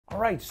All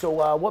right,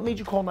 so what made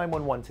you call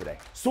 911 today?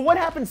 So what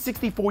happened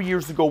 64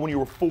 years ago when you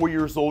were 4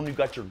 years old and you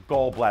got your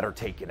gallbladder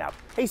taken out?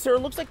 Hey, sir, it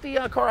looks like the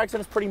car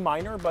accident is pretty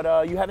minor,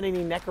 but you having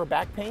any neck or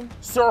back pain?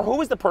 Sir, who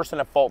was the person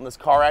at fault in this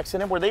car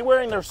accident? Were they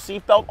wearing their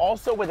seatbelt?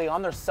 Also, were they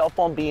on their cell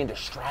phone being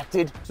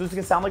distracted? So this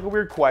can sound like a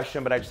weird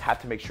question, but I just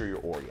have to make sure you're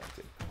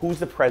oriented. Who's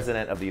the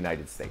president of the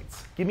United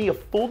States? Give me a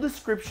full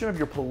description of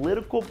your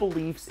political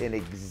beliefs and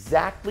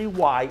exactly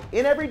why,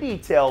 in every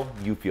detail,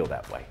 you feel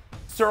that way.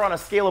 Sir, on a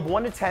scale of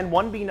 1 to 10,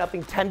 1 being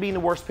nothing, 10 being the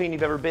worst pain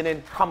you've ever been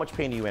in, how much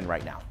pain are you in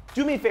right now?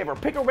 Do me a favor,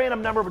 pick a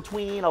random number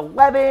between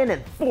 11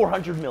 and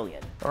 400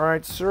 million. All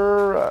right,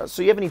 sir,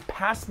 so you have any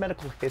past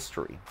medical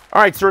history?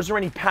 All right, sir, is there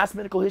any past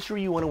medical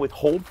history you want to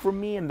withhold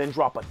from me and then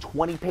drop a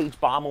 20-page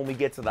bomb when we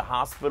get to the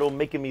hospital,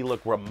 making me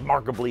look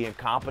remarkably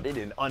incompetent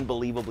and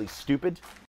unbelievably stupid?